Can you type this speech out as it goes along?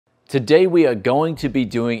Today we are going to be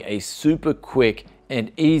doing a super quick and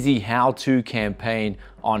easy how-to campaign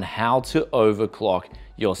on how to overclock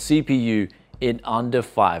your CPU in under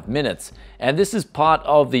 5 minutes. And this is part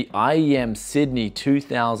of the IEM Sydney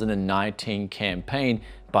 2019 campaign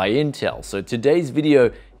by Intel. So today's video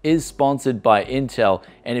is sponsored by Intel,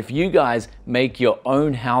 and if you guys make your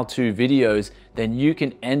own how-to videos, then you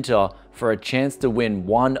can enter for a chance to win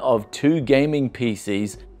one of 2 gaming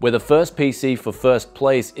PCs, where the first PC for first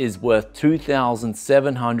place is worth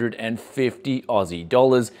 2,750 Aussie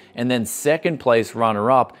dollars, and then second place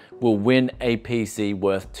runner-up will win a PC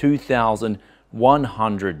worth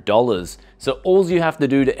 $2,100. So all you have to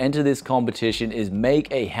do to enter this competition is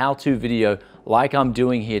make a how-to video like I'm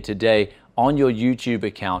doing here today on your YouTube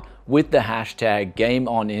account with the hashtag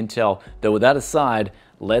GameOnIntel. Though with that aside,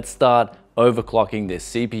 let's start overclocking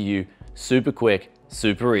this CPU super quick,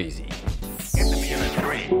 super easy.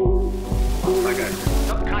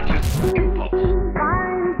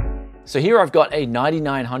 So here I've got a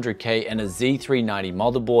 9900K and a Z390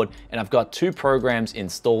 motherboard, and I've got 2 programs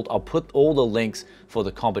installed. I'll put all the links for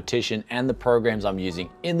the competition and the programs I'm using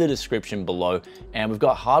in the description below. And we've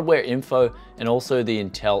got hardware info and also the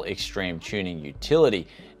Intel Extreme Tuning utility.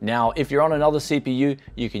 Now, if you're on another CPU,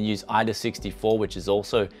 you can use IDA64, which is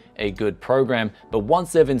also a good program. But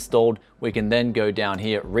once they've installed, we can then go down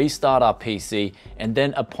here, restart our PC, and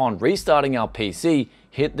then upon restarting our PC,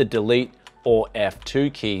 hit the delete or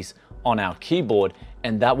F2 keys on our keyboard,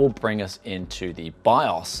 and that will bring us into the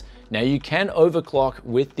BIOS. Now you can overclock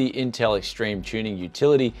with the Intel Extreme Tuning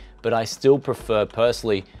utility, but I still prefer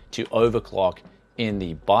personally to overclock in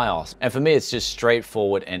the BIOS. And for me, it's just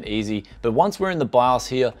straightforward and easy. But once we're in the BIOS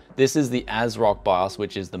here, this is the ASRock BIOS,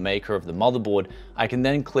 which is the maker of the motherboard. I can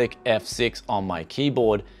then click F6 on my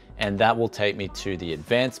keyboard, and that will take me to the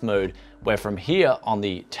advanced mode, where from here on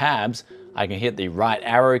the tabs, I can hit the right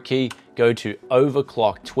arrow key, go to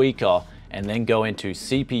overclock tweaker, and then go into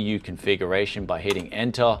CPU configuration by hitting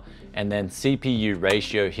enter, and then CPU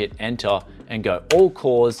ratio, hit enter, and go all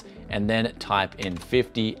cores, and then type in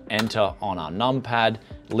 50, enter on our numpad,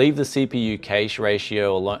 leave the CPU cache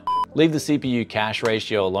ratio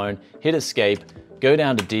alone, hit escape, go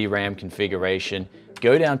down to DRAM configuration,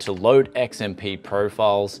 go down to load XMP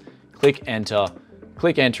profiles, click enter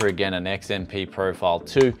again on XMP profile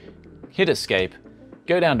 2, hit escape,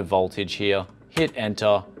 go down to voltage here, hit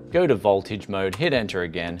enter, go to voltage mode, hit enter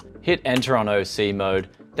again, hit enter on OC mode,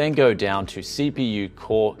 then go down to CPU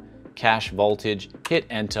core cache voltage, hit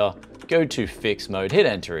enter, go to fixed mode, hit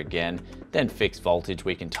enter again, then fixed voltage,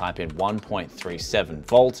 we can type in 1.37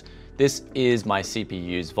 volts. This is my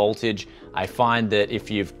CPU's voltage. I find that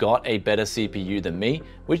if you've got a better CPU than me,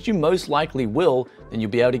 which you most likely will, then you'll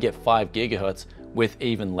be able to get 5 gigahertz with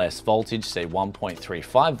even less voltage, say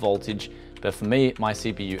 1.35 voltage. But for me, my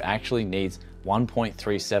CPU actually needs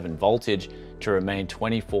 1.37 voltage to remain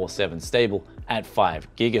 24/7 stable at 5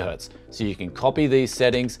 gigahertz. So you can copy these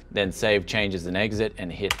settings, then save changes and exit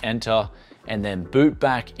and hit enter, and then boot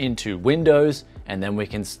back into Windows, and then we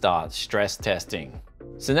can start stress testing.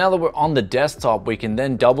 So now that we're on the desktop, we can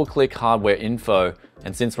then double click hardware info.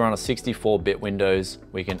 And since we're on a 64-bit Windows,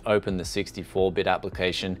 we can open the 64-bit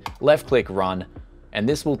application, left click run, and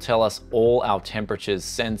this will tell us all our temperatures,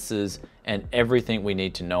 sensors, and everything we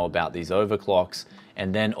need to know about these overclocks.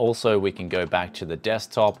 And then also we can go back to the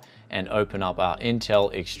desktop and open up our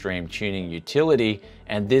Intel Extreme Tuning utility.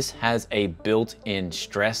 And this has a built-in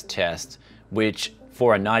stress test, which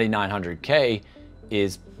for a 9900K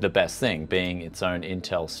is the best thing, being its own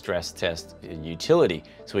Intel stress test utility.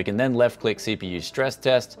 So we can then left click CPU stress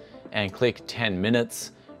test and click 10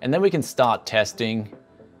 minutes, and then we can start testing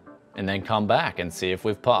and then come back and see if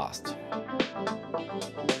we've passed.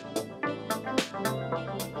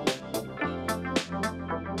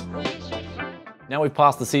 Now we've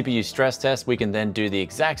passed the CPU stress test, we can then do the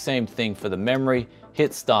exact same thing for the memory,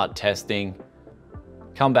 hit start testing,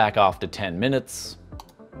 come back after 10 minutes,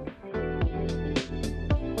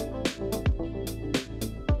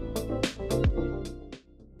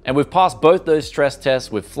 and we've passed both those stress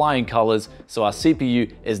tests with flying colors, so our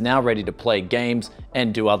CPU is now ready to play games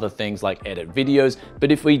and do other things like edit videos.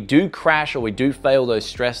 But if we do crash or we do fail those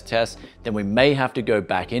stress tests, then we may have to go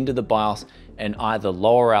back into the BIOS and either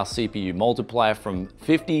lower our CPU multiplier from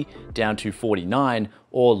 50 down to 49,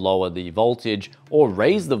 or lower the voltage, or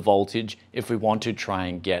raise the voltage if we want to try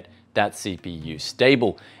and get that CPU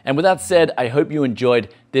stable. And with that said, I hope you enjoyed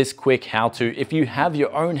this quick how-to. If you have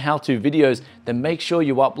your own how-to videos, then make sure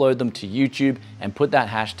you upload them to YouTube and put that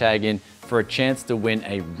hashtag in for a chance to win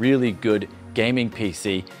a really good gaming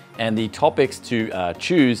PC. And the topics to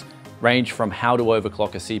choose range from how to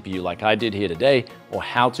overclock a CPU like I did here today, or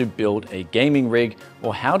how to build a gaming rig,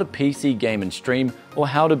 or how to PC game and stream, or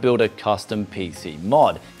how to build a custom PC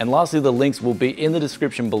mod. And lastly, the links will be in the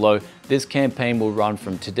description below. This campaign will run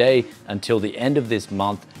from today until the end of this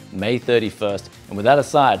month, May 31st. And with that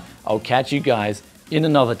aside, I'll catch you guys in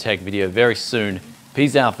another tech video very soon.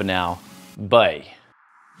 Peace out for now. Bye.